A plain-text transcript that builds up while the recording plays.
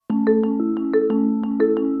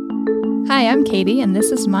Hi, I'm Katie, and this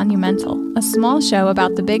is Monumental, a small show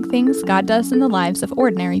about the big things God does in the lives of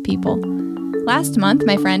ordinary people. Last month,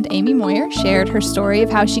 my friend Amy Moyer shared her story of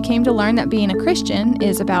how she came to learn that being a Christian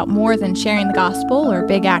is about more than sharing the gospel or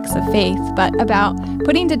big acts of faith, but about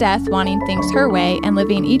putting to death wanting things her way and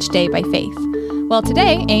living each day by faith. Well,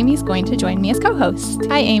 today, Amy's going to join me as co-host.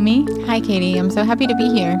 Hi, Amy. Hi, Katie. I'm so happy to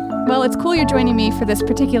be here. Well, it's cool you're joining me for this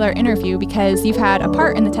particular interview because you've had a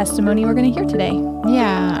part in the testimony we're going to hear today.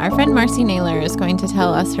 Yeah, our friend Marcy Naylor is going to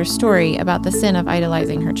tell us her story about the sin of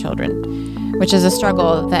idolizing her children, which is a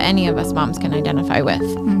struggle that any of us moms can identify with.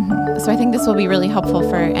 Mm-hmm. So I think this will be really helpful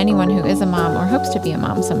for anyone who is a mom or hopes to be a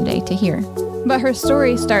mom someday to hear. But her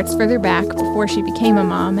story starts further back before she became a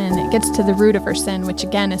mom, and it gets to the root of her sin, which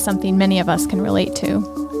again is something many of us can relate to.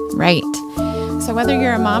 Right. So whether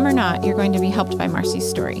you're a mom or not, you're going to be helped by Marcy's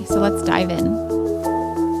story. So let's dive in.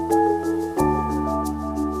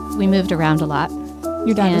 We moved around a lot.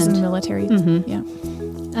 Your dad was in the military? Mm-hmm. Yeah.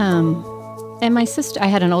 And my sister, I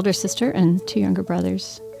had an older sister and two younger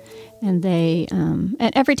brothers. And they, and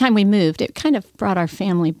every time we moved, it kind of brought our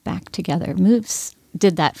family back together. Moves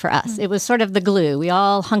did that for us. It was sort of the glue. We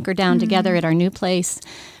all hunkered down together at our new place.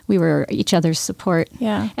 We were each other's support.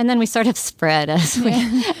 Yeah. And then we sort of spread as we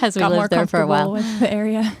lived there for a while. With the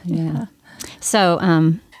area. Yeah. So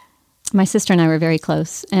my sister and I were very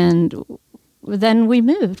close. And then we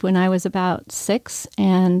moved when I was about 6.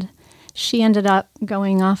 And she ended up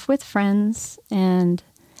going off with friends. And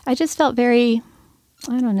I just felt very,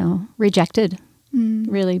 rejected,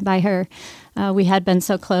 really, by her. We had been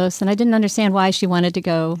so close, and I didn't understand why she wanted to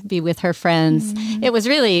go be with her friends. It was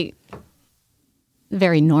really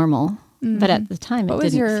very normal, but at the time it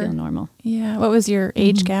didn't feel normal. Yeah. What was your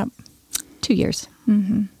age gap? 2 years.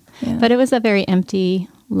 Mm-hmm. Yeah. But it was a very empty,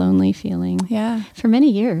 lonely feeling. Yeah. For many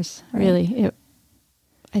years, Right. really.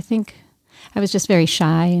 I think I was just very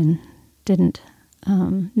shy and didn't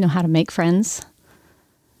know how to make friends.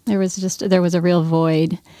 There was a real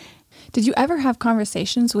void. Did you ever have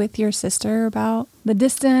conversations with your sister about the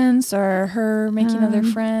distance or her making other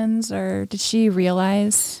friends, or did she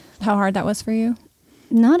realize how hard that was for you?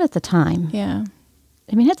 Not at the time. Yeah.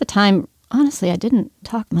 I mean, at the time, honestly, I didn't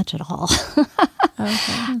talk much at all.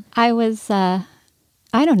 Okay. I was, I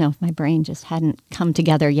don't know if my brain just hadn't come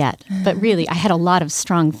together yet, but really, I had a lot of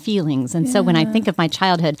strong feelings. And so when I think of my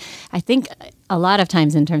childhood, I think a lot of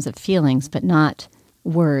times in terms of feelings, but not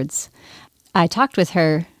words. I talked with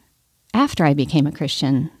her after I became a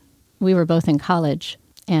Christian. We were both in college,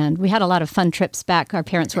 and we had a lot of fun trips back. Our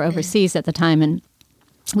parents were overseas at the time, and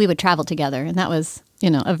we would travel together. And that was,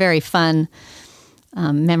 a very fun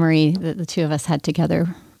memory that the two of us had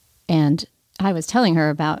together. And I was telling her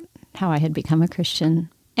about how I had become a Christian.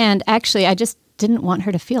 And actually, I just didn't want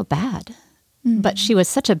her to feel bad. Mm-hmm. But she was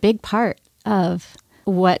such a big part of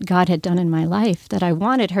what God had done in my life that I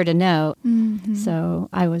wanted her to know. Mm-hmm. So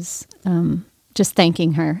I was just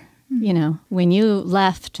thanking her. When you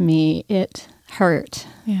left me, it hurt.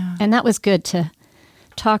 Yeah. And that was good to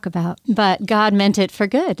talk about. But God meant it for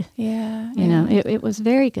good. Yeah. It was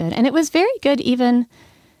very good. And it was very good even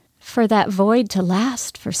for that void to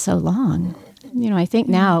last for so long. I think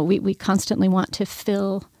now we constantly want to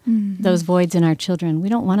fill those voids in our children. We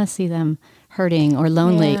don't want to see them hurting or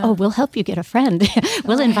lonely. Yeah. Oh, we'll help you get a friend.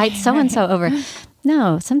 We'll invite so-and-so over.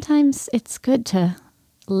 No, sometimes it's good to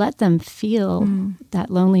let them feel that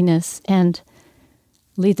loneliness and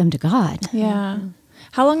lead them to God. Yeah.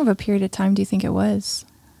 How long of a period of time do you think it was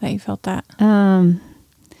that you felt that?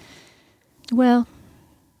 Well,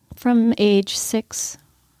 from age 6,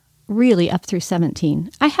 really up through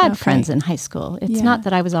 17. I had friends in high school. It's not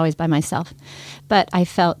that I was always by myself, but I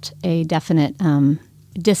felt a definite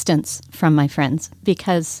distance from my friends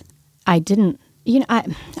because I didn't,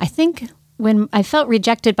 I think when I felt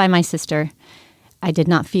rejected by my sister, I did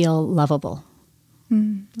not feel lovable.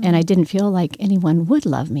 Mm-hmm. And I didn't feel like anyone would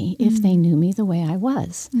love me if they knew me the way I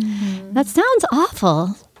was. Mm-hmm. That sounds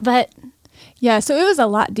awful, but... Yeah, so it was a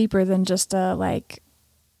lot deeper than just loneliness,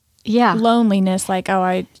 like, oh,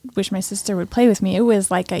 I wish my sister would play with me. It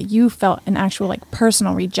was like you felt an actual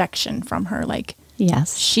personal rejection from her. Like,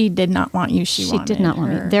 yes, she did not want you. She did not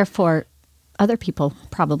want me. Therefore, other people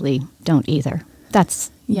probably don't either.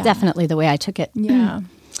 That's definitely the way I took it. Yeah.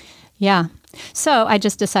 Yeah. So I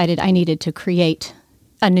just decided I needed to create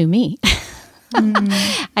a new me.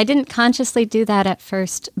 I didn't consciously do that at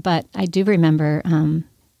first, but I do remember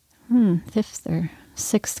 5th or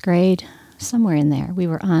 6th grade, somewhere in there, we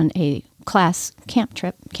were on a class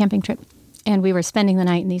camping trip, and we were spending the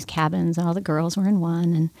night in these cabins. All the girls were in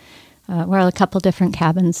one, and we're a couple different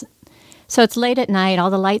cabins. So it's late at night,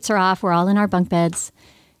 all the lights are off, we're all in our bunk beds,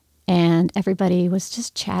 and everybody was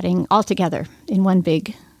just chatting all together in one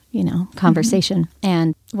big, conversation.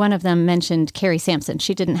 And one of them mentioned Carrie Sampson.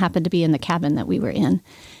 She didn't happen to be in the cabin that we were in.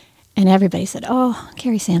 And everybody said, "Oh,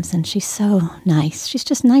 Carrie Sampson, she's so nice. She's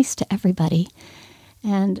just nice to everybody."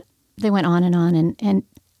 And they went on, and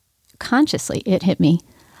consciously it hit me.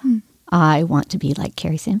 I want to be like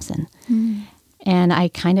Carrie Sampson. And I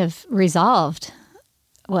kind of resolved,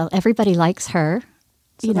 well, everybody likes her.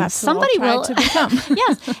 So that's somebody will to become.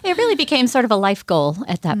 Yes, it really became sort of a life goal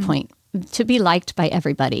at that point, to be liked by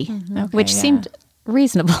everybody, which seemed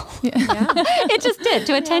reasonable. It just did.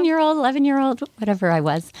 To a 10-year-old, 11-year-old, whatever I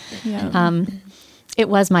was. It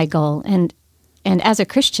was my goal. And as a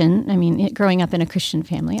Christian, growing up in a Christian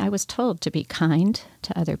family, I was told to be kind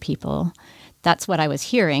to other people. That's what I was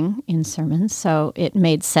hearing in sermons, so it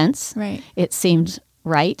made sense. Right. It seemed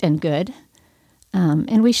right and good.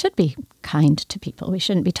 And we should be kind to people. We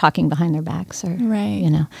shouldn't be talking behind their backs or,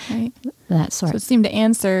 that sort. So it seemed to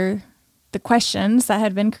answer the questions that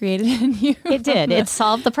had been created in you. It did. It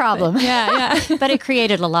solved the problem. But it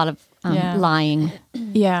created a lot of lying.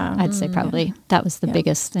 Yeah. I'd say probably that was the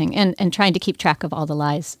biggest thing. And trying to keep track of all the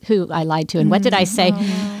lies, who I lied to and what did I say.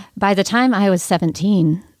 By the time I was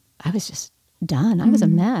 17, I was just done. I was a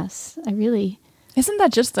mess. Isn't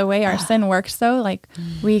that just the way our sin works, though? Like,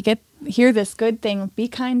 we hear this good thing, be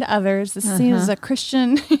kind to others, this seen as a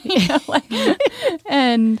Christian,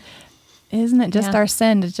 and isn't it just our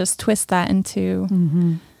sin to just twist that into,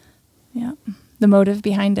 the motive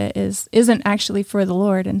behind it isn't actually for the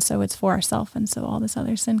Lord, and so it's for ourselves, and so all this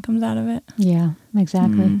other sin comes out of it. Yeah,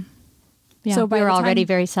 exactly. Yeah, so we were already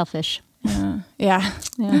very selfish. Yeah.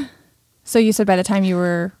 So you said by the time you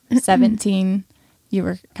were 17, you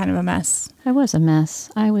were kind of a mess. I was a mess.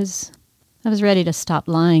 I was ready to stop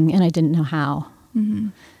lying, and I didn't know how.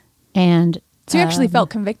 And so you actually felt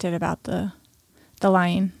convicted about the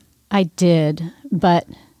lying. I did, but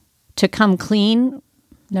to come clean,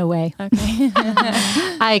 no way. Okay.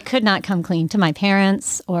 I could not come clean to my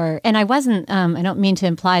parents, and I wasn't. I don't mean to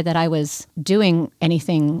imply that I was doing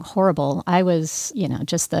anything horrible. I was,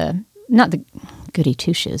 just not the goody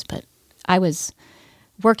two shoes, but I was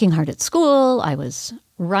working hard at school. I was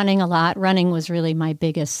running a lot. Running was really my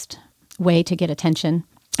biggest way to get attention.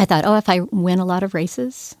 I thought, if I win a lot of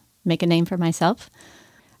races, make a name for myself.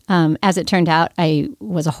 As it turned out, I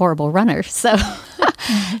was a horrible runner. So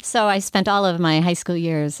I spent all of my high school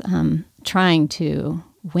years trying to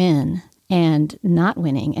win and not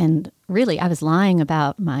winning. And really, I was lying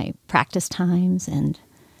about my practice times and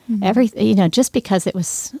everything, just because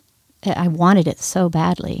I wanted it so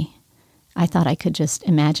badly. I thought I could just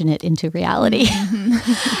imagine it into reality.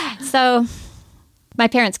 So my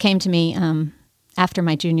parents came to me after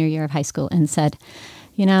my junior year of high school and said,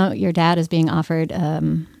 your dad is being offered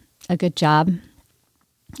a good job.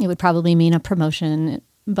 It would probably mean a promotion,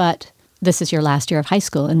 but this is your last year of high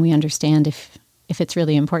school, and we understand if it's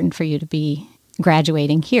really important for you to be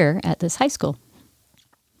graduating here at this high school.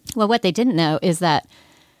 Well, what they didn't know is that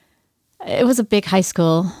it was a big high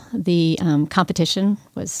school. The competition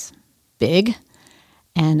was big,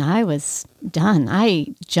 and I was done.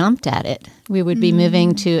 I jumped at it. We would be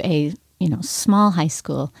moving to a small high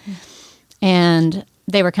school, and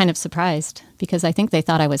they were kind of surprised because I think they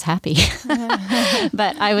thought I was happy.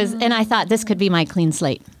 But I was, and I thought this could be my clean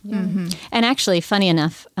slate. And actually, funny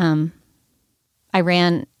enough, I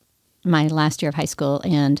ran my last year of high school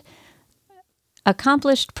and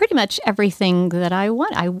accomplished pretty much everything that I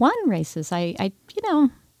won. I won races. I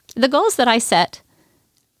the goals that I set,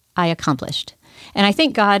 I accomplished. And I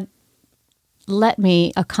think God let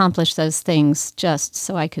me accomplish those things just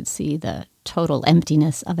so I could see the total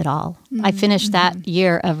emptiness of it all. I finished that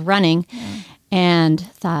year of running and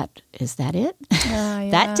thought, is that it?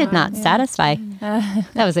 That did not satisfy.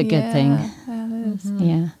 That was a good thing. That is.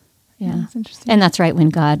 Yeah. That's interesting. And that's right when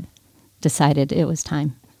God decided it was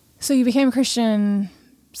time. So you became a Christian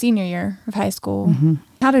senior year of high school.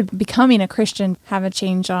 How did becoming a Christian have a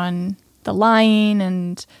change on the lying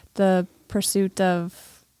and the pursuit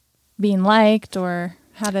of being liked, or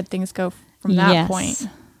how did things go from that point?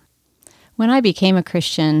 When I became a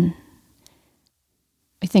Christian,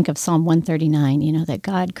 I think of Psalm 139, that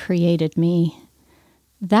God created me.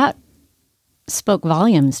 That spoke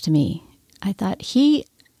volumes to me. I thought,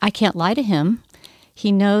 I can't lie to him.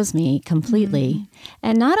 He knows me completely.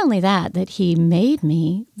 And not only that he made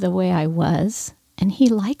me the way I was, and he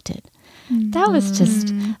liked it. That was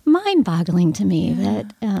just mind-boggling to me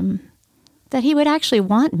that he would actually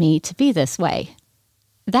want me to be this way.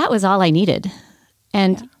 That was all I needed.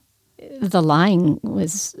 And the lying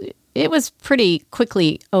was pretty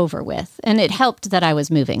quickly over with. And it helped that I was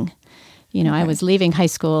moving. I was leaving high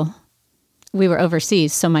school we were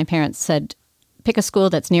overseas, so my parents said, pick a school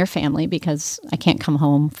that's near family because I can't come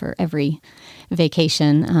home for every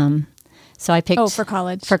vacation. So I picked... for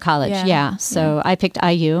college. For college, yeah. So I picked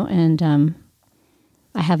IU, and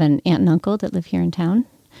I have an aunt and uncle that live here in town.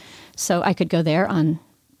 So I could go there on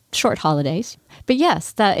short holidays. But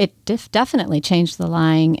yes, it definitely changed the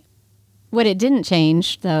lying. What it didn't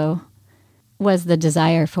change, though, was the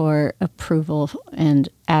desire for approval and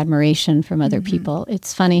admiration from other people.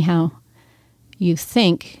 It's funny how you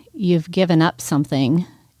think you've given up something,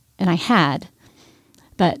 and I had,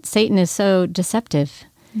 but Satan is so deceptive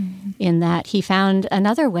in that he found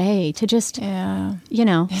another way to just, sneakily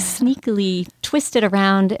twist it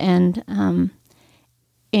around and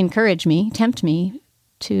encourage me, tempt me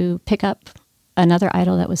to pick up another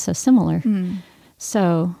idol that was so similar.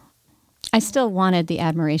 So I still wanted the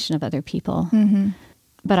admiration of other people,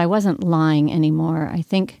 but I wasn't lying anymore. I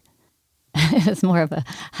think it was more of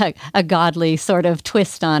a godly sort of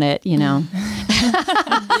twist on it,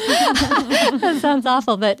 That sounds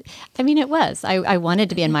awful, but I mean, it was. I wanted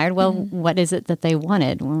to be admired. Well, what is it that they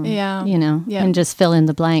wanted? Well, and just fill in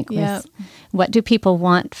the blank with what do people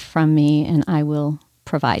want from me, and I will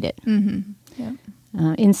provide it.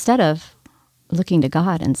 Instead of looking to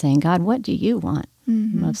God and saying, God, what do you want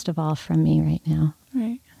most of all from me right now?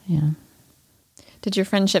 Right. Yeah. Did your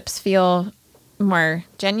friendships feel more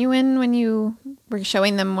genuine when you were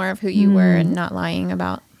showing them more of who you were and not lying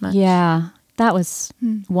about much? Yeah, that was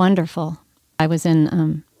wonderful. I was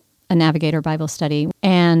in a Navigator Bible study,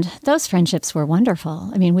 and those friendships were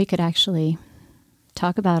wonderful. I mean, we could actually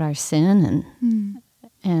talk about our sin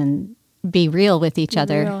and be real with each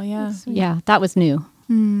other. Real, yeah. Yeah, that was new.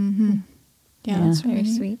 Yeah, that's Very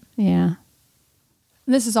sweet. Yeah.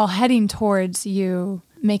 This is all heading towards you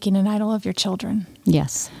making an idol of your children.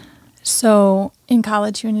 Yes. So in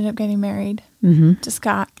college, you ended up getting married to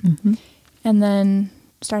Scott and then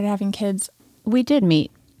started having kids. We did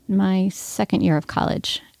meet my second year of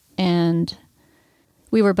college, and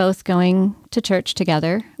we were both going to church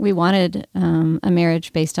together. We wanted a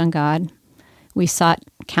marriage based on God. We sought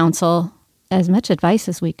counsel, as much advice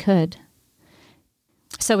as we could.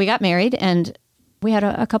 So we got married, and we had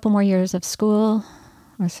a couple more years of school,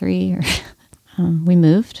 or 3, or we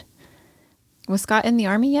moved. Was Scott in the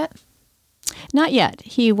Army yet? Not yet.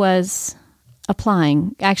 He was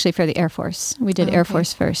applying, actually, for the Air Force. We did Air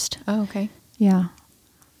Force first. Oh, okay. Yeah.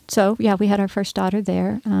 So, yeah, we had our first daughter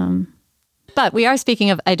there. But we are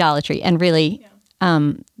speaking of idolatry, and really,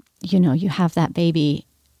 you have that baby,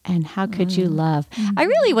 and how could you love? I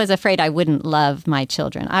really was afraid I wouldn't love my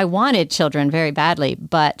children. I wanted children very badly,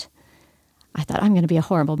 but I thought, I'm going to be a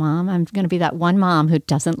horrible mom. I'm going to be that one mom who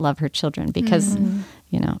doesn't love her children because,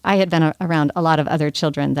 I had been around a lot of other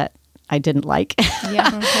children that I didn't like.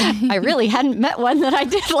 I really hadn't met one that I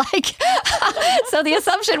did like. So the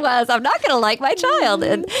assumption was, I'm not going to like my child.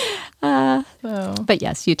 And, but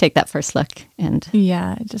yes, you take that first look and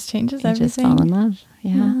it just changes everything. Just fall in love.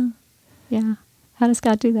 Yeah. How does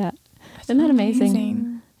God do that? Isn't that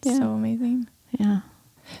amazing? Yeah. So amazing. Yeah.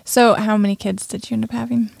 So how many kids did you end up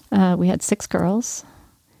having? We had 6 girls,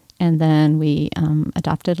 and then we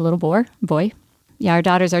adopted a little boy. Yeah, our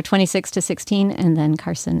daughters are 26 to 16, and then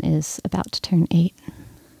Carson is about to turn 8.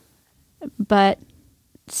 But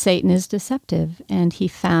Satan is deceptive, and he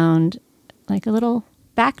found like a little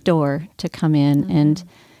back door to come in. And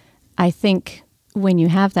I think when you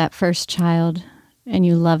have that first child and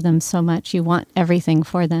you love them so much, you want everything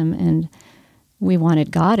for them, and we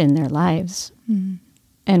wanted God in their lives.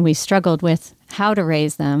 And we struggled with how to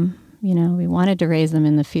raise them. We wanted to raise them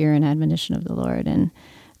in the fear and admonition of the Lord, and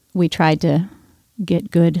we tried to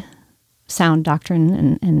get good, sound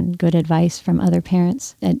doctrine and good advice from other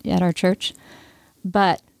parents at our church.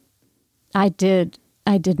 But I did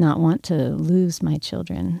not want to lose my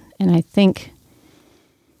children. And I think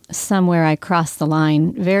somewhere I crossed the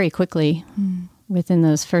line very quickly within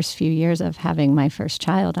those first few years of having my first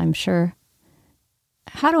child, I'm sure.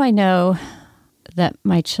 How do I know that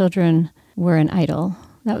my children were an idol?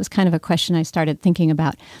 That was kind of a question I started thinking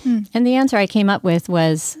about. And the answer I came up with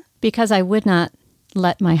was because I would not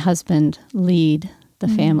let my husband lead the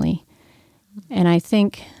family. And I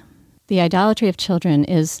think the idolatry of children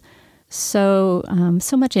is so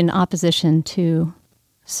much in opposition to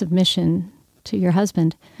submission to your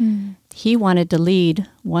husband. He wanted to lead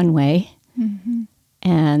one way,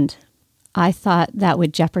 and I thought that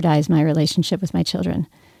would jeopardize my relationship with my children,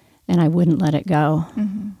 and I wouldn't let it go.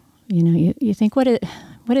 You think, what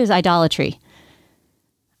is idolatry?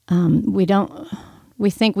 We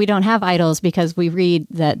think we don't have idols because we read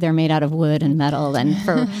that they're made out of wood and metal, and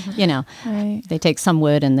for, Right. they take some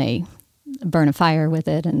wood and they burn a fire with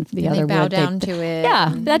it, and the And other they bow wood. down to it.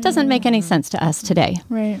 Yeah, that doesn't make any sense to us today.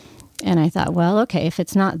 Right. And I thought, well, okay, if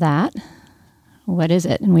it's not that, what is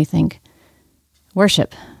it? And we think,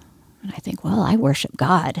 worship. And I think, well, I worship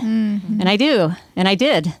God. And I do. And I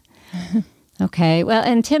did. Okay. Well,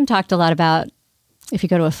 and Tim talked a lot about if you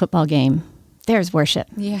go to a football game, there's worship.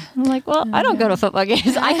 Yeah. I'm like, well, I don't go to football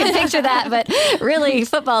games. I can picture that, but really,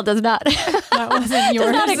 football does not, That wasn't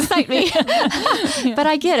yours. does not excite me. But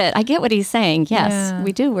I get it. I get what he's saying. Yes, Yeah.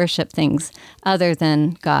 we do worship things other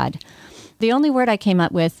than God. The only word I came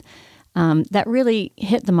up with that really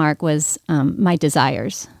hit the mark was my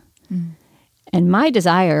desires. And my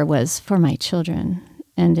desire was for my children,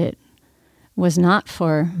 and it was not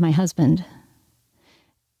for my husband.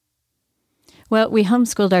 Well, we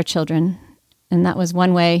homeschooled our children, and that was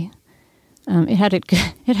one way. It had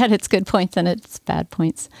its good points and its bad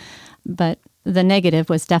points, but the negative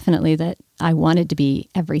was definitely that I wanted to be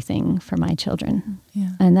everything for my children,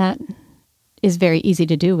 and that is very easy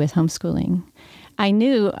to do with homeschooling. I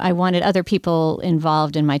knew I wanted other people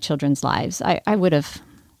involved in my children's lives. I would have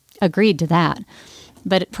agreed to that,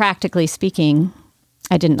 but practically speaking,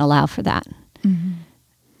 I didn't allow for that.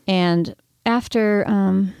 And after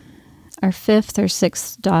our fifth or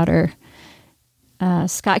sixth daughter,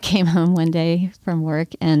 Scott came home one day from work,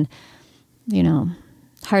 and,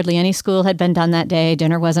 hardly any school had been done that day.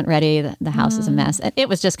 Dinner wasn't ready. The house is a mess. It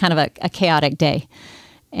was just kind of a chaotic day.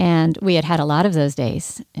 And we had a lot of those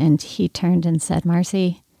days. And he turned and said,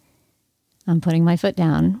 Marcy, I'm putting my foot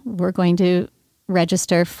down. We're going to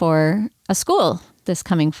register for a school this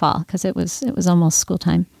coming fall, because it was almost school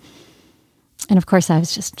time. And of course, I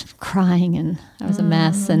was just crying, and I was a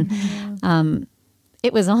mess. And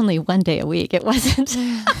it was only one day a week. It wasn't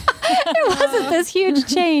this huge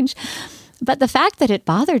change. But the fact that it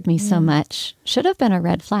bothered me so much should have been a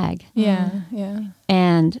red flag. Yeah.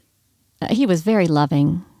 And he was very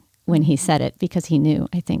loving when he said it, because he knew,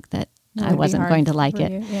 I think, that I wasn't going to like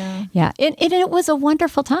it. Yeah. And it was a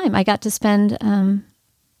wonderful time. I got to spend,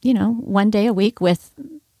 one day a week with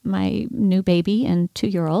my new baby and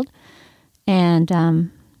 2-year-old.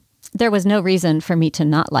 And there was no reason for me to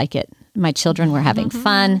not like it. My children were having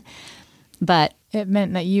fun, but It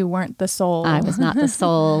meant that you weren't the sole. I was not the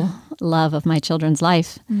sole love of my children's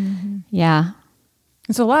life. Yeah.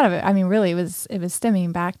 So a lot of it, really, it was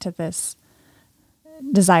stemming back to this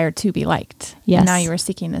desire to be liked. Yes. And now you were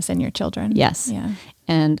seeking this in your children. Yes. Yeah.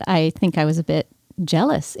 And I think I was a bit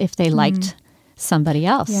jealous if they liked somebody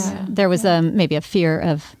else. Yeah. There was maybe a fear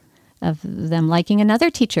of them liking another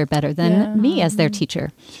teacher better than me as their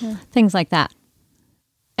teacher. Sure. Things like that.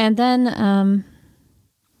 And then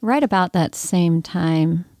right about that same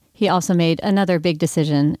time, he also made another big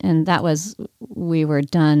decision, and that was we were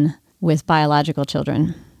done with biological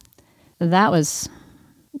children. That was,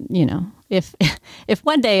 if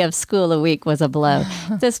one day of school a week was a blow,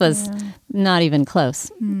 this was not even close.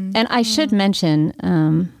 And I should mention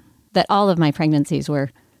that all of my pregnancies were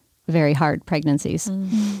very hard pregnancies.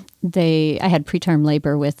 I had preterm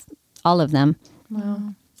labor with all of them.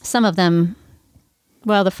 Wow. Some of them,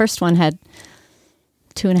 well, the first one had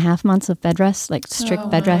 2.5 months of bed rest, like strict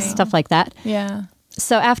bed rest, stuff like that. Yeah.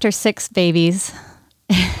 So after 6 babies,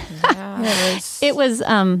 it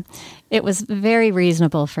was very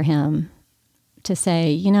reasonable for him to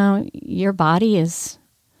say, your body is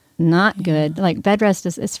not good. Like bed rest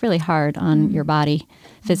it's really hard on your body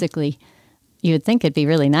physically. You would think it'd be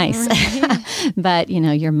really nice, but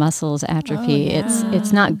your muscles atrophy.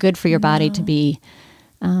 It's not good for your body to be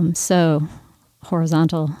so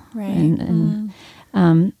horizontal. Right. And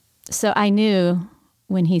so I knew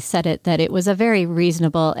when he said it that it was a very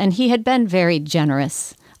reasonable, and he had been very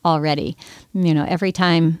generous already. Every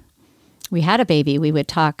time we had a baby, we would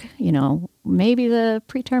talk, maybe the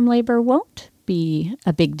preterm labor won't be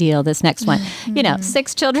a big deal this next one.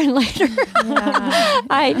 6 children later,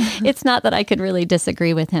 it's not that I could really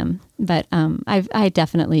disagree with him, but I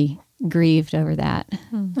definitely grieved over that.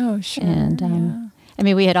 Oh, sure. And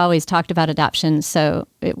we had always talked about adoption, so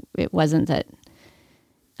it wasn't that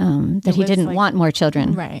he didn't want more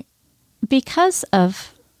children. Right. Because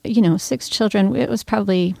of, 6 children, it was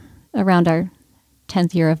probably around our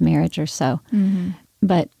 10th year of marriage or so.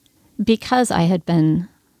 But because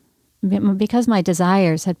because my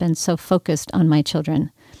desires had been so focused on my children,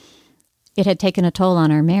 it had taken a toll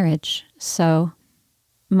on our marriage. So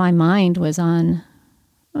my mind was on,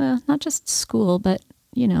 not just school, but,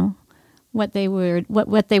 what they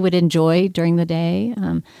would enjoy during the day.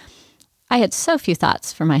 I had so few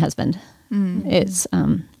thoughts for my husband. It's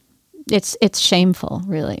shameful,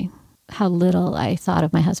 really, how little I thought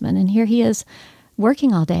of my husband. And here he is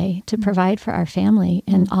working all day to provide for our family.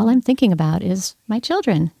 And all I'm thinking about is my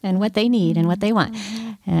children and what they need and what they want.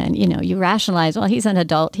 And, you rationalize, well, he's an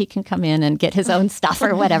adult. He can come in and get his own stuff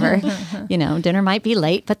or whatever. Dinner might be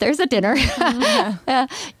late, but there's a dinner.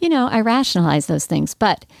 I rationalize those things.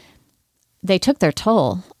 But they took their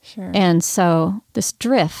toll. Sure. And so this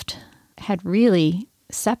drift had really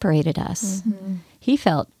separated us. He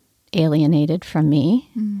felt alienated from me.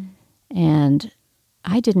 And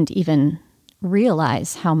I didn't even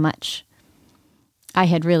realize how much I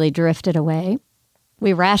had really drifted away.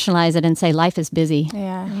 We rationalize it and say life is busy.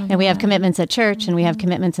 Yeah. And we have commitments at church and we have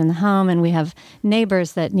commitments in the home and we have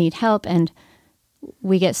neighbors that need help and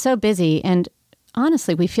we get so busy and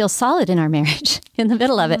honestly, we feel solid in our marriage in the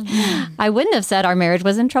middle of it. I wouldn't have said our marriage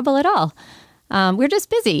was in trouble at all. We're just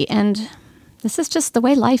busy and this is just the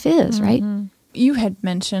way life is, right? You had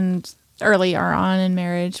mentioned earlier on in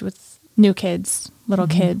marriage with new kids, little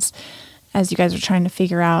kids, as you guys were trying to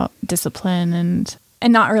figure out discipline and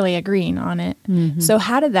not really agreeing on it. So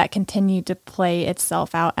how did that continue to play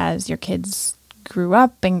itself out as your kids grew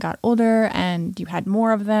up and got older and you had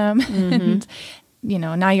more of them? And,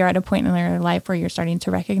 now you're at a point in your life where you're starting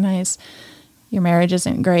to recognize your marriage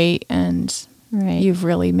isn't great and you've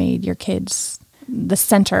really made your kids the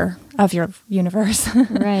center of your universe.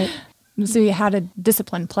 Right. So how did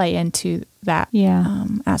discipline play into that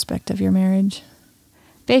aspect of your marriage?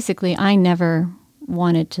 Basically, I never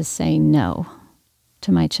wanted to say no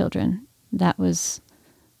to my children. That was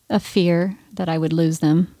a fear that I would lose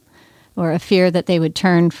them or a fear that they would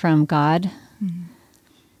turn from God.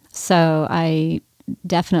 So I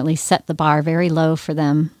definitely set the bar very low for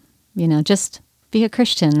them, just be a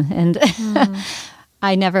Christian. And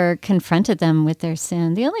I never confronted them with their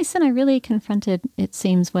sin. The only sin I really confronted, it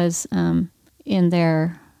seems, was in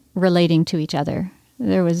their relating to each other.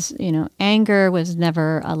 There was, anger was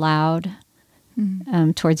never allowed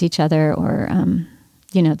towards each other, or,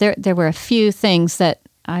 there were a few things that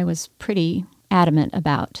I was pretty adamant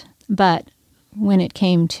about. But when it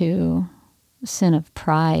came to sin of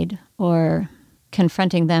pride or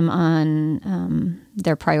confronting them on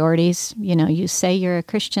their priorities, you say you're a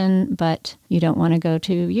Christian, but you don't want to go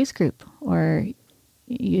to youth group, or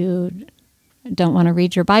you don't want to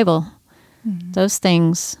read your Bible. Those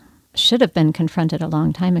things should have been confronted a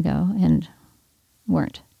long time ago and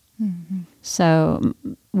weren't. So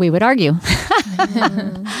we would argue.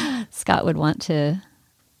 Scott would want to,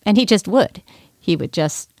 and he just would. He would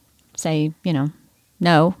just say,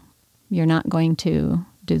 no, you're not going to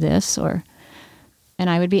do this, and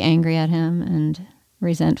I would be angry at him and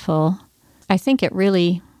resentful. I think it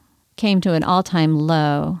really came to an all-time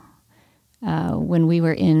low when we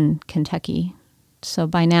were in Kentucky. So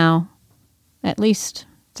by now, at least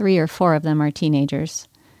 3 or 4 of them are teenagers.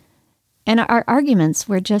 And our arguments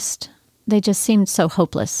were they just seemed so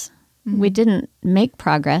hopeless. We didn't make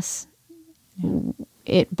progress.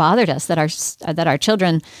 It bothered us that our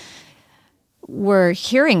children were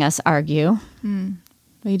hearing us argue.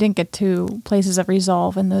 But you didn't get to places of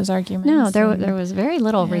resolve in those arguments. No, there was very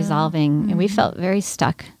little resolving, and we felt very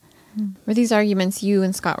stuck. Were these arguments you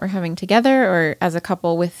and Scott were having together, or as a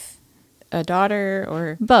couple with a daughter,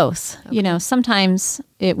 or both? Okay. Sometimes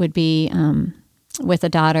it would be with a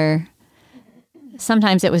daughter.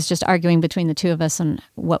 Sometimes it was just arguing between the two of us on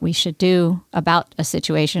what we should do about a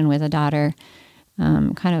situation with a daughter.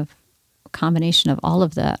 Kind of a combination of all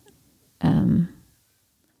of that.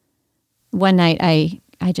 One night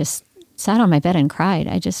I just sat on my bed and cried.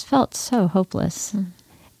 I just felt so hopeless.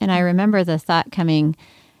 And I remember the thought coming,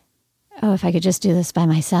 oh, if I could just do this by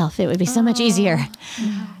myself, it would be so much easier.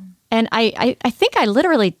 And I think I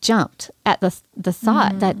literally jumped at the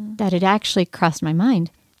thought that it actually crossed my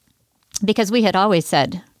mind. Because we had always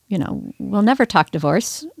said, we'll never talk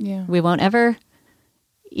divorce. Yeah. We won't ever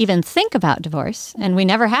even think about divorce. And we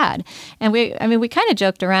never had. And we kind of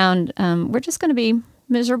joked around, we're just going to be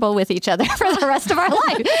miserable with each other for the rest of our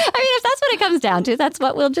life. If that's what it comes down to, that's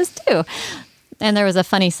what we'll just do. And there was a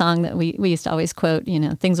funny song that we used to always quote,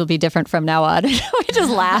 things will be different from now on. We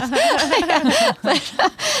just laugh.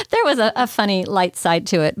 But there was a funny light side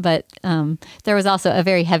to it, but there was also a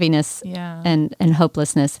very heaviness and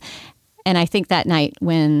hopelessness. And I think that night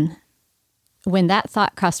when that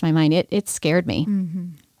thought crossed my mind, it scared me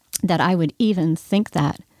that I would even think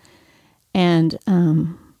that. And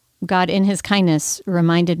God, in his kindness,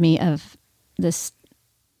 reminded me of this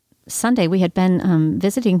Sunday. We had been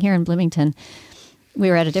visiting here in Bloomington.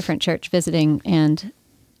 We were at a different church visiting, and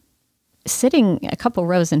sitting a couple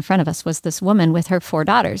rows in front of us was this woman with her 4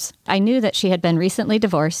 daughters. I knew that she had been recently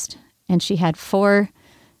divorced, and she had 4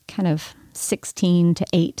 kind of 16 to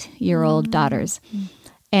 8-year-old daughters.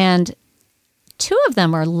 And two of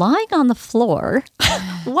them are lying on the floor.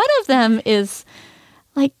 One of them is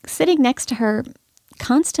like sitting next to her,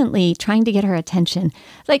 constantly trying to get her attention.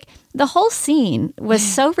 Like the whole scene was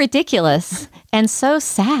so ridiculous and so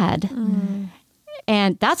sad.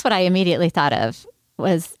 And that's what I immediately thought of,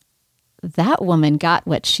 was that woman got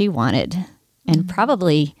what she wanted and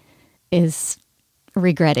probably is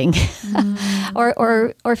regretting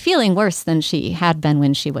or feeling worse than she had been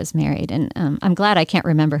when she was married. And I'm glad I can't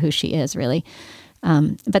remember who she is, really.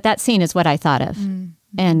 But that scene is what I thought of.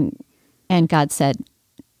 And God said,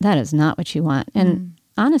 that is not what you want. And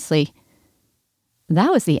honestly,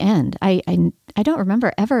 that was the end. I don't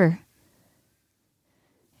remember ever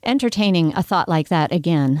entertaining a thought like that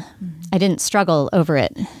again. I didn't struggle over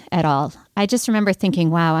it at all. I just remember thinking,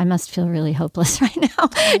 wow, I must feel really hopeless right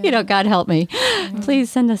now. God help me. Please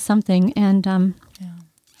send us something. And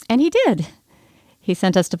he did. He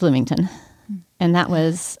sent us to Bloomington. And that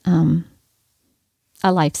was a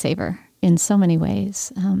lifesaver in so many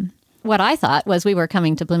ways. What I thought was we were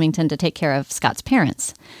coming to Bloomington to take care of Scott's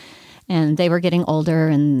parents. And they were getting older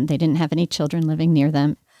and they didn't have any children living near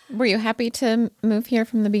them. Were you happy to move here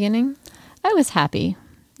from the beginning? I was happy.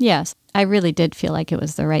 Yes, I really did feel like it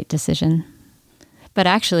was the right decision. But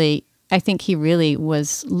actually, I think he really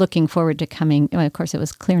was looking forward to coming. Well, of course, it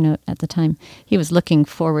was Clearnote at the time. He was looking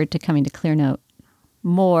forward to coming to Clearnote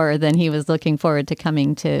more than he was looking forward to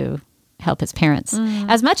coming to help his parents.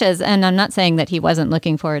 As much as, and I'm not saying that he wasn't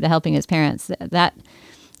looking forward to helping his parents, that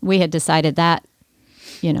we had decided that,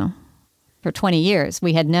 for 20 years,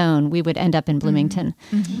 we had known we would end up in Bloomington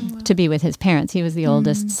to be with his parents. He was the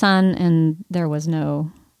oldest son, and there was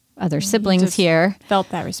no other siblings here. Felt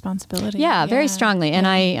that responsibility. Yeah, very strongly, and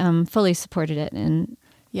I fully supported it. And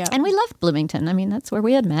we loved Bloomington. I mean, that's where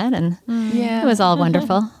we had met, and it was all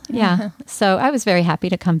wonderful. So I was very happy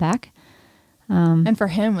to come back. And for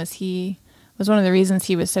him, was one of the reasons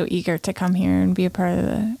he was so eager to come here and be a part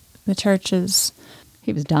of the church is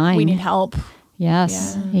he was dying. We need help.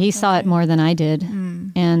 Yes, he saw it more than I did.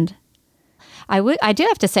 And I do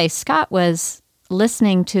have to say, Scott was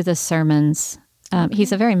listening to the sermons.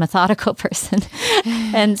 He's a very methodical person.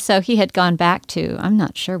 And so he had gone back to, I'm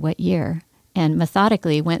not sure what year, and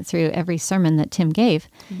methodically went through every sermon that Tim gave.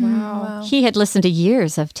 Wow. He had listened to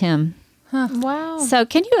years of Tim. Wow. So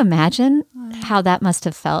can you imagine how that must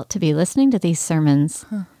have felt to be listening to these sermons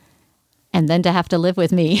and then to have to live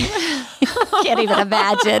with me? I can't even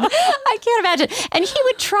imagine. I can't imagine. And he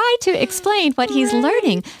would try to explain what he's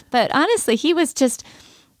learning. But honestly, he was just,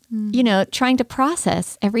 trying to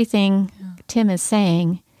process everything Tim is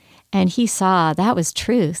saying. And he saw that was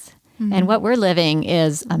truth. And what we're living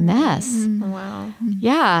is a mess. Wow.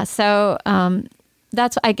 Yeah. So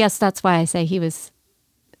I guess that's why I say he was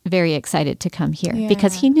very excited to come here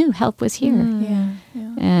because he knew help was here.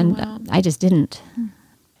 And I just didn't.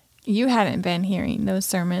 You hadn't been hearing those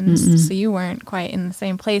sermons, so you weren't quite in the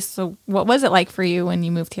same place. So what was it like for you when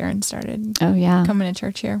you moved here and started coming to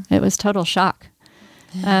church here? It was total shock.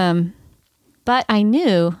 But I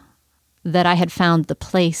knew that I had found the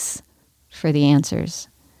place for the answers.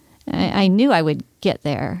 I knew I would get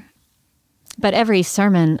there. But every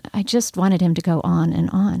sermon, I just wanted him to go on and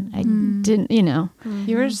on. I didn't,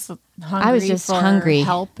 You were just hungry I was just for hungry.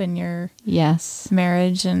 help in your Yes.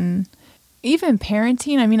 marriage and even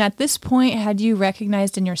parenting. I mean, at this point, had you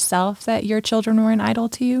recognized in yourself that your children were an idol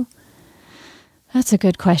to you? That's a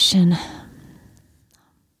good question.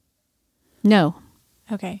 No.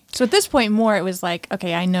 Okay. So at this point, more it was like,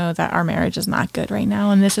 okay, I know that our marriage is not good right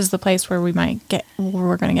now, and this is the place where we're going to get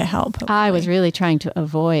help. Hopefully. I was really trying to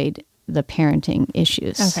avoid the parenting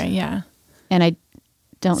issues. Okay, yeah. And I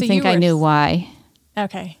don't think I knew why.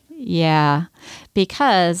 Okay. Yeah.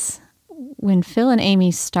 Because when Phil and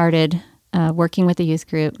Amy started working with the youth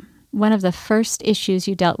group, one of the first issues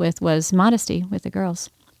you dealt with was modesty with the girls.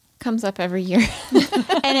 Comes up every year.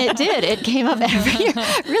 And it did. It came up every year.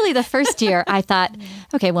 Really, the first year, I thought,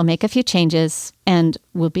 okay, we'll make a few changes and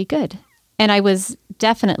we'll be good. And I was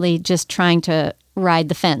definitely just trying to ride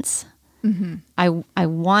the fence. I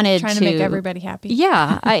wanted trying to make everybody happy.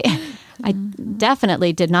 Yeah, I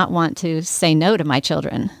definitely did not want to say no to my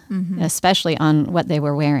children, especially on what they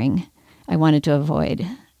were wearing. I wanted to avoid.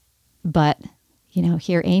 But,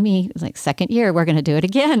 here Amy was like, second year, we're going to do it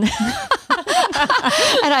again.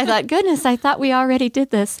 And I thought, goodness, I thought we already did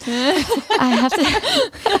this. I have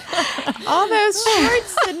to. All those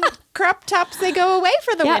shorts and crop tops, they go away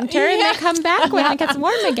for the winter and they come back when it gets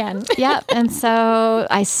warm again. Yeah. And so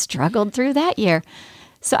I struggled through that year.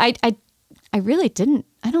 So I really didn't,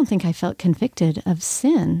 I don't think I felt convicted of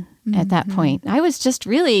sin at that point. I was just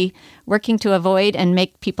really working to avoid and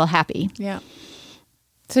make people happy. Yeah.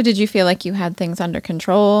 So did you feel like you had things under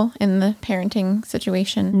control in the parenting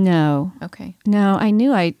situation? No. Okay. No, I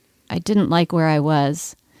knew I didn't like where I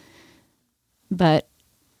was. But,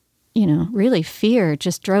 really fear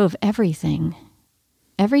just drove everything.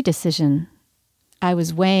 Every decision. I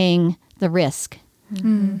was weighing the risk.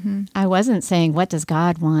 Mm-hmm. I wasn't saying, what does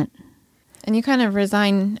God want? And you kind of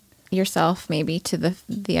resign yourself maybe to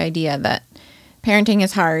the idea that parenting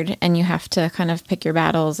is hard and you have to kind of pick your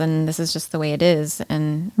battles and this is just the way it is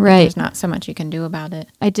and there's not so much you can do about it.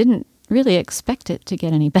 I didn't really expect it to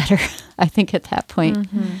get any better, I think, at that point.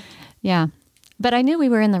 Mm-hmm. Yeah. But I knew we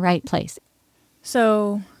were in the right place.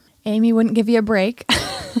 So Amy wouldn't give you a break.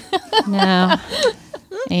 No.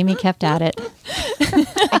 Amy kept at it.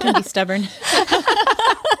 I can be stubborn.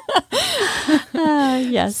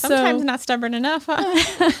 Yes. Sometimes not stubborn enough.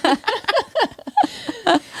 Huh?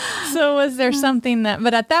 So was there something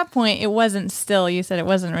but at that point, it wasn't still, you said it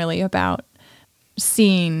wasn't really about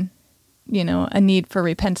seeing, a need for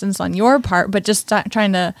repentance on your part, but just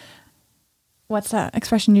trying to, what's that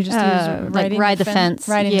expression you just used? Like ride the fence.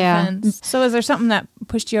 Riding the fence. So is there something that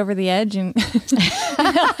pushed you over the edge and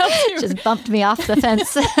just bumped me off the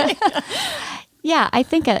fence? Yeah, I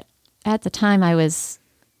think at the time I was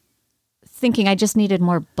thinking I just needed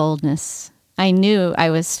more boldness. I knew I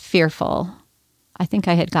was fearful. I think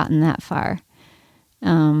I had gotten that far.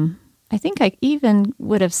 I think I even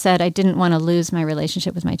would have said I didn't want to lose my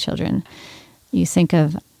relationship with my children. You think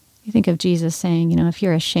of Jesus saying, if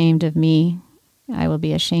you're ashamed of me, I will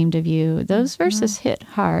be ashamed of you. Those verses hit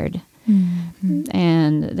hard. Mm-hmm.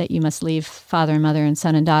 And that you must leave father and mother and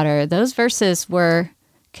son and daughter. Those verses were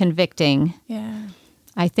convicting. Yeah.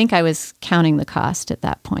 I think I was counting the cost at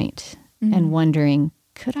that point and wondering,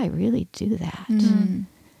 could I really do that? Mm-hmm.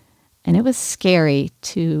 And it was scary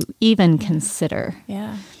to even consider.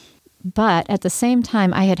 Yeah. But at the same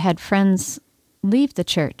time, I had friends leave the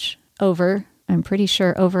church over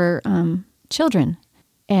children.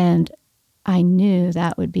 And I knew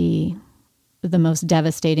that would be the most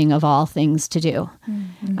devastating of all things to do.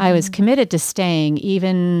 Mm-hmm. I was committed to staying,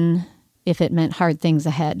 even if it meant hard things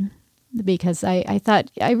ahead, because I thought,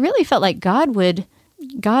 I really felt like God would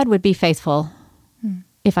be faithful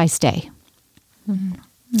if I stay. Mm-hmm.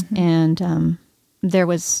 Mm-hmm. And there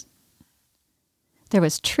was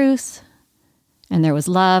truth and there was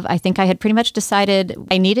love. I think I had pretty much decided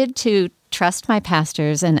I needed to trust my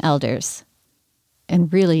pastors and elders.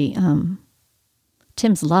 And really,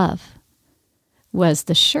 Tim's love was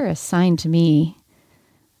the surest sign to me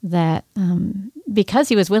that because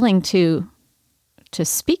he was willing to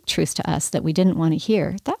speak truth to us that we didn't want to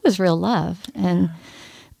hear, that was real love. And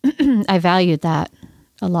I valued that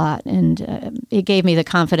a lot. And it gave me the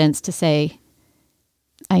confidence to say,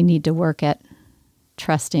 I need to work at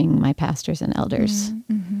trusting my pastors and elders.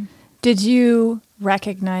 Mm-hmm. Did you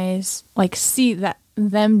recognize, see that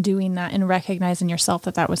them doing that and recognize in yourself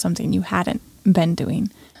that was something you hadn't been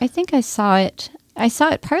doing? I think I saw it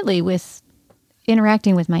partly with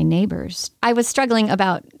interacting with my neighbors. I was struggling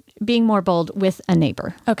about being more bold with a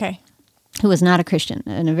neighbor. Okay. Who was not a Christian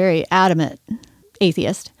and a very adamant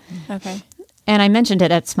atheist. Okay. And I mentioned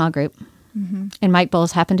it at small group. Mm-hmm. And Mike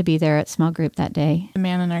Bowles happened to be there at small group that day. The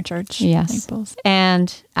man in our church. Yes. Mike Bowles.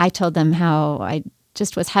 And I told them how I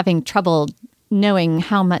just was having trouble knowing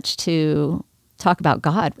how much to talk about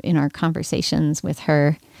God in our conversations with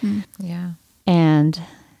her. Mm. Yeah. And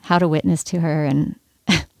how to witness to her. And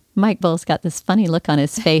Mike Bowles got this funny look on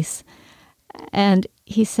his face. And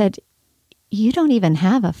he said, you don't even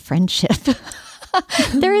have a friendship.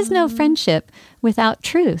 There is no friendship without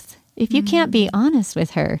truth. If you can't be honest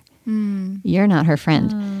with her, you're not her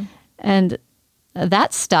friend. And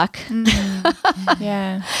that stuck.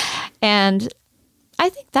 Yeah. And I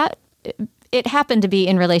think that it happened to be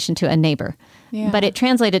in relation to a neighbor. Yeah. But it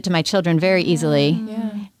translated to my children very easily.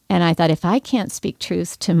 Yeah. And I thought, if I can't speak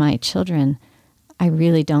truth to my children, I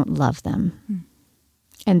really don't love them.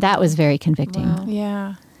 And that was very convicting. Wow.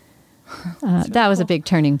 Yeah. That was a big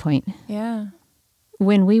turning point. Yeah.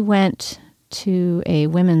 When we went to a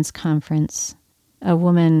women's conference, a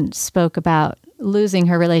woman spoke about losing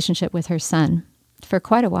her relationship with her son for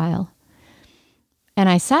quite a while. And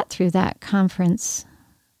I sat through that conference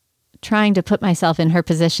trying to put myself in her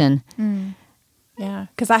position. Yeah,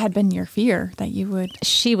 because that had been your fear that you would.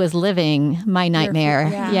 She was living my nightmare.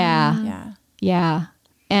 Yeah.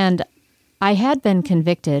 And I had been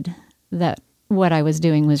convicted that what I was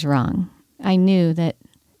doing was wrong. I knew that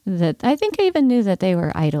I think I even knew that they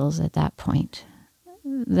were idols at that point,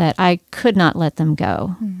 that I could not let them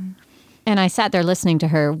go. Mm-hmm. And I sat there listening to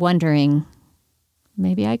her wondering,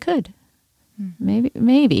 maybe I could.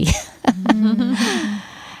 Maybe. Mm-hmm.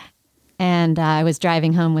 And And I was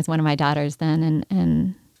driving home with one of my daughters then,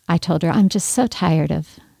 and I told her, I'm just so tired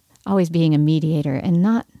of always being a mediator and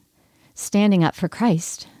not standing up for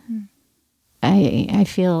Christ. I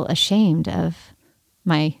feel ashamed of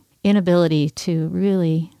my inability to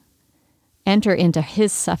really enter into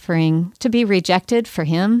his suffering, to be rejected for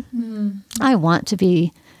him. I want to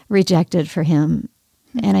be rejected for him.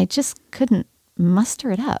 And I just couldn't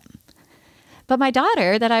muster it up. But my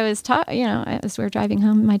daughter that I was as we were driving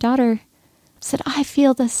home, my daughter said, I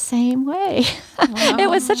feel the same way.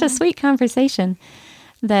 It was such a sweet conversation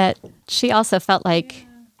that she also felt like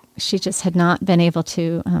she just had not been able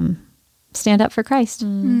to stand up for Christ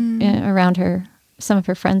around some of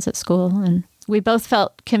her friends at school. And we both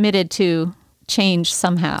felt committed to change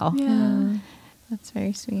somehow. Yeah. That's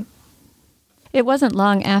very sweet. It wasn't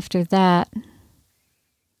long after that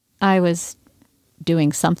I was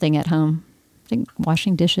doing something at home, I think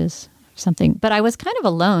washing dishes, something. But I was kind of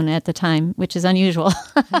alone at the time, which is unusual.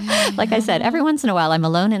 Like I said, every once in a while I'm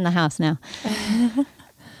alone in the house now.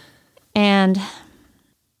 And,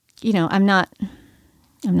 I'm not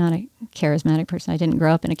a charismatic person. I didn't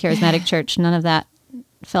grow up in a charismatic church. None of that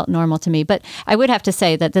felt normal to me. But I would have to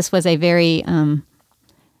say that this was a very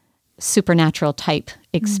supernatural type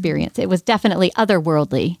experience. It was definitely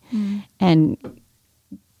otherworldly. And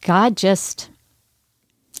God just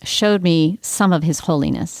showed me some of his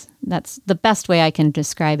holiness. That's the best way I can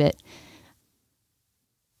describe it.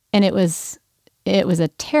 And it was a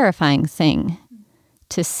terrifying thing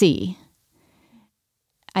to see.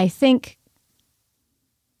 I think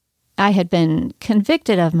I had been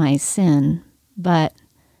convicted of my sin, but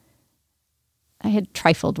I had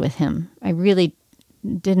trifled with him. I really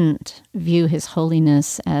didn't view his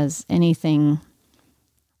holiness as anything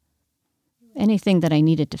that I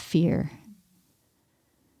needed to fear.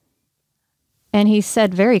 And he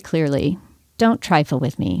said very clearly, don't trifle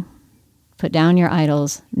with me. Put down your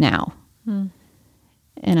idols now. And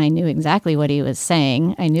I knew exactly what he was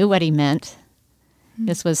saying. I knew what he meant.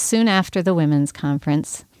 This was soon after the women's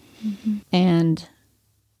conference. And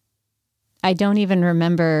I don't even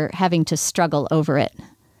remember having to struggle over it.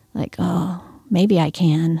 Like, oh, maybe I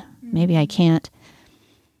can, maybe I can't.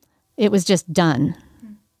 It was just done.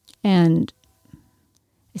 And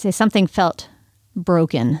I say something felt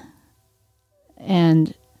broken.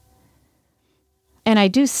 And I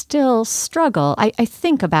do still struggle. I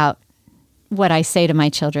think about what I say to my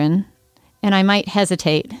children, and I might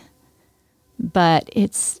hesitate, but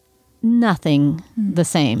it's nothing the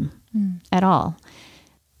same at all.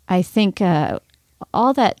 I think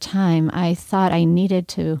all that time I thought I needed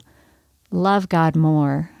to love God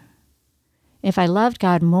more. If I loved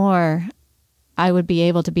God more, I would be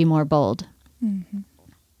able to be more bold.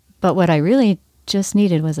 But what I really just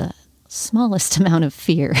needed was a smallest amount of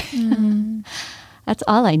fear. That's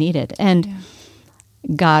all I needed. And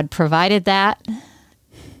God provided that,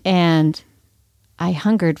 and I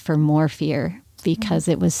hungered for more fear because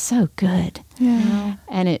it was so good.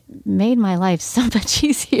 And it made my life so much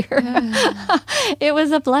easier. It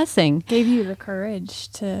was a blessing. Gave you the courage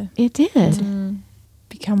to It did.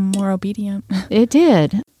 become more obedient. It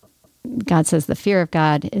did. God says the fear of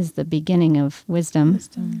God is the beginning of wisdom.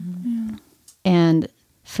 And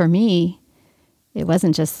for me, it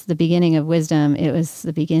wasn't just the beginning of wisdom, it was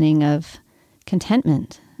the beginning of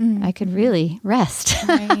contentment. I could really rest.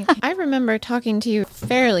 Right. I remember talking to you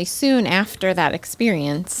fairly soon after that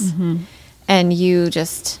experience, and you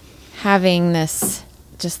just having this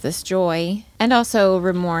joy and also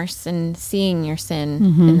remorse and seeing your sin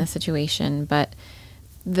in the situation, but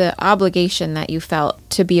the obligation that you felt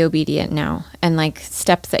to be obedient now, and like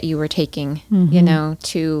steps that you were taking,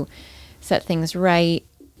 to set things right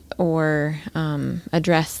or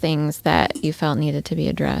address things that you felt needed to be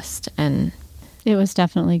addressed. And it was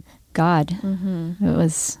definitely God. It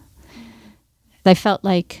was, I felt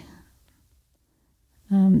like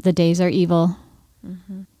the days are evil.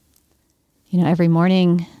 Every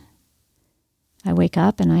morning I wake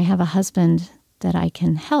up and I have a husband that I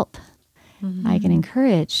can help. I can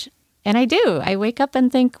encourage. And I do. I wake up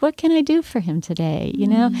and think, what can I do for him today?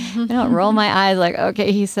 I don't roll my eyes like,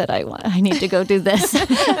 okay, he said I need to go do this.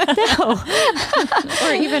 No.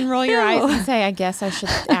 Or even roll your eyes and say, I guess I should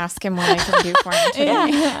ask him what I can do for him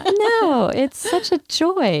today. No, it's such a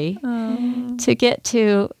joy to get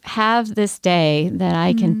to have this day that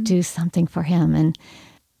I can do something for him. And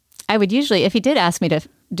I would usually, if he did ask me to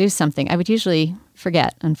do something, I would usually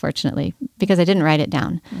forget, unfortunately, because I didn't write it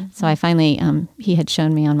down. So I finally, he had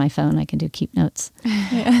shown me on my phone, I can do Keep Notes.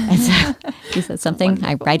 And so he said something,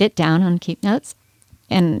 I write it down on Keep Notes.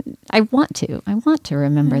 And I want to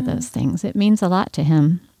remember those things. It means a lot to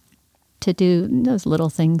him to do those little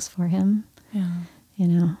things for him. You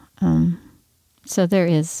know, so there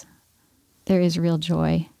is real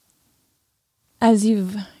joy. As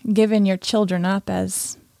you've given your children up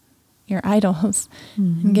as your idols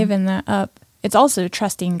and given that up, it's also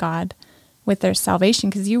trusting God with their salvation,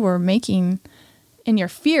 because you were making, in your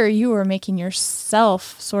fear, you were making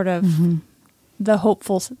yourself sort of the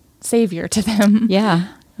hopeful savior to them. Yeah,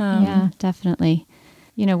 yeah, definitely.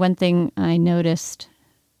 You know, one thing I noticed,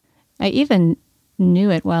 I even knew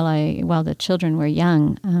it while the children were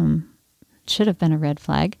young, should have been a red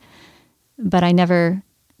flag, but I never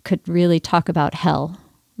could really talk about hell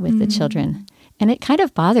with the children. And it kind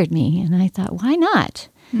of bothered me. And I thought, why not?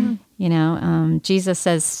 You know, Jesus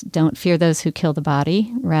says, don't fear those who kill the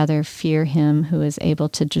body, rather fear him who is able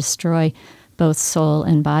to destroy both soul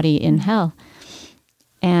and body in hell.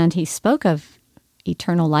 And he spoke of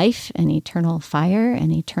eternal life and eternal fire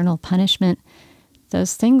and eternal punishment.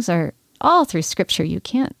 Those things are all through Scripture. You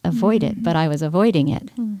can't avoid it, but I was avoiding it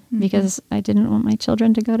because I didn't want my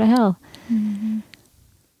children to go to hell.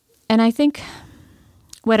 And I think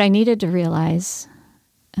what I needed to realize,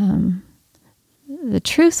 the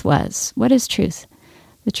truth was, what is truth?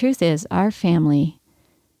 The truth is our family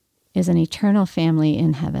is an eternal family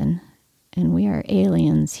in heaven, and we are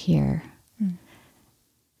aliens here.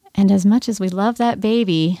 And as much as we love that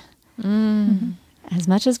baby, as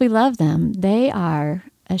much as we love them, they are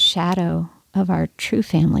a shadow of our true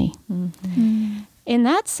family. In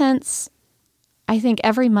that sense, I think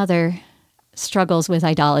every mother struggles with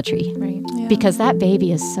idolatry, because that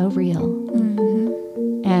baby is so real.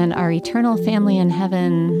 And our eternal family in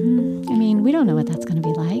heaven, I mean, we don't know what that's going to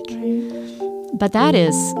be like. But that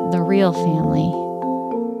is the real family.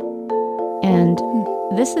 And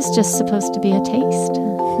this is just supposed to be a taste.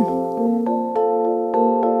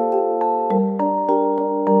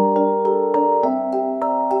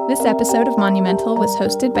 This episode of Monumental was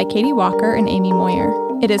hosted by Katie Walker and Amy Moyer.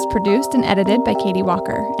 It is produced and edited by Katie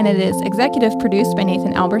Walker, and it is executive produced by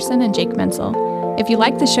Nathan Alberson and Jake Menzel. If you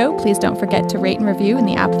like the show, please don't forget to rate and review in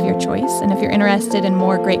the app of your choice. And if you're interested in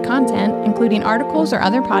more great content, including articles or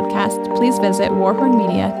other podcasts, please visit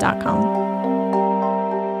warhornmedia.com.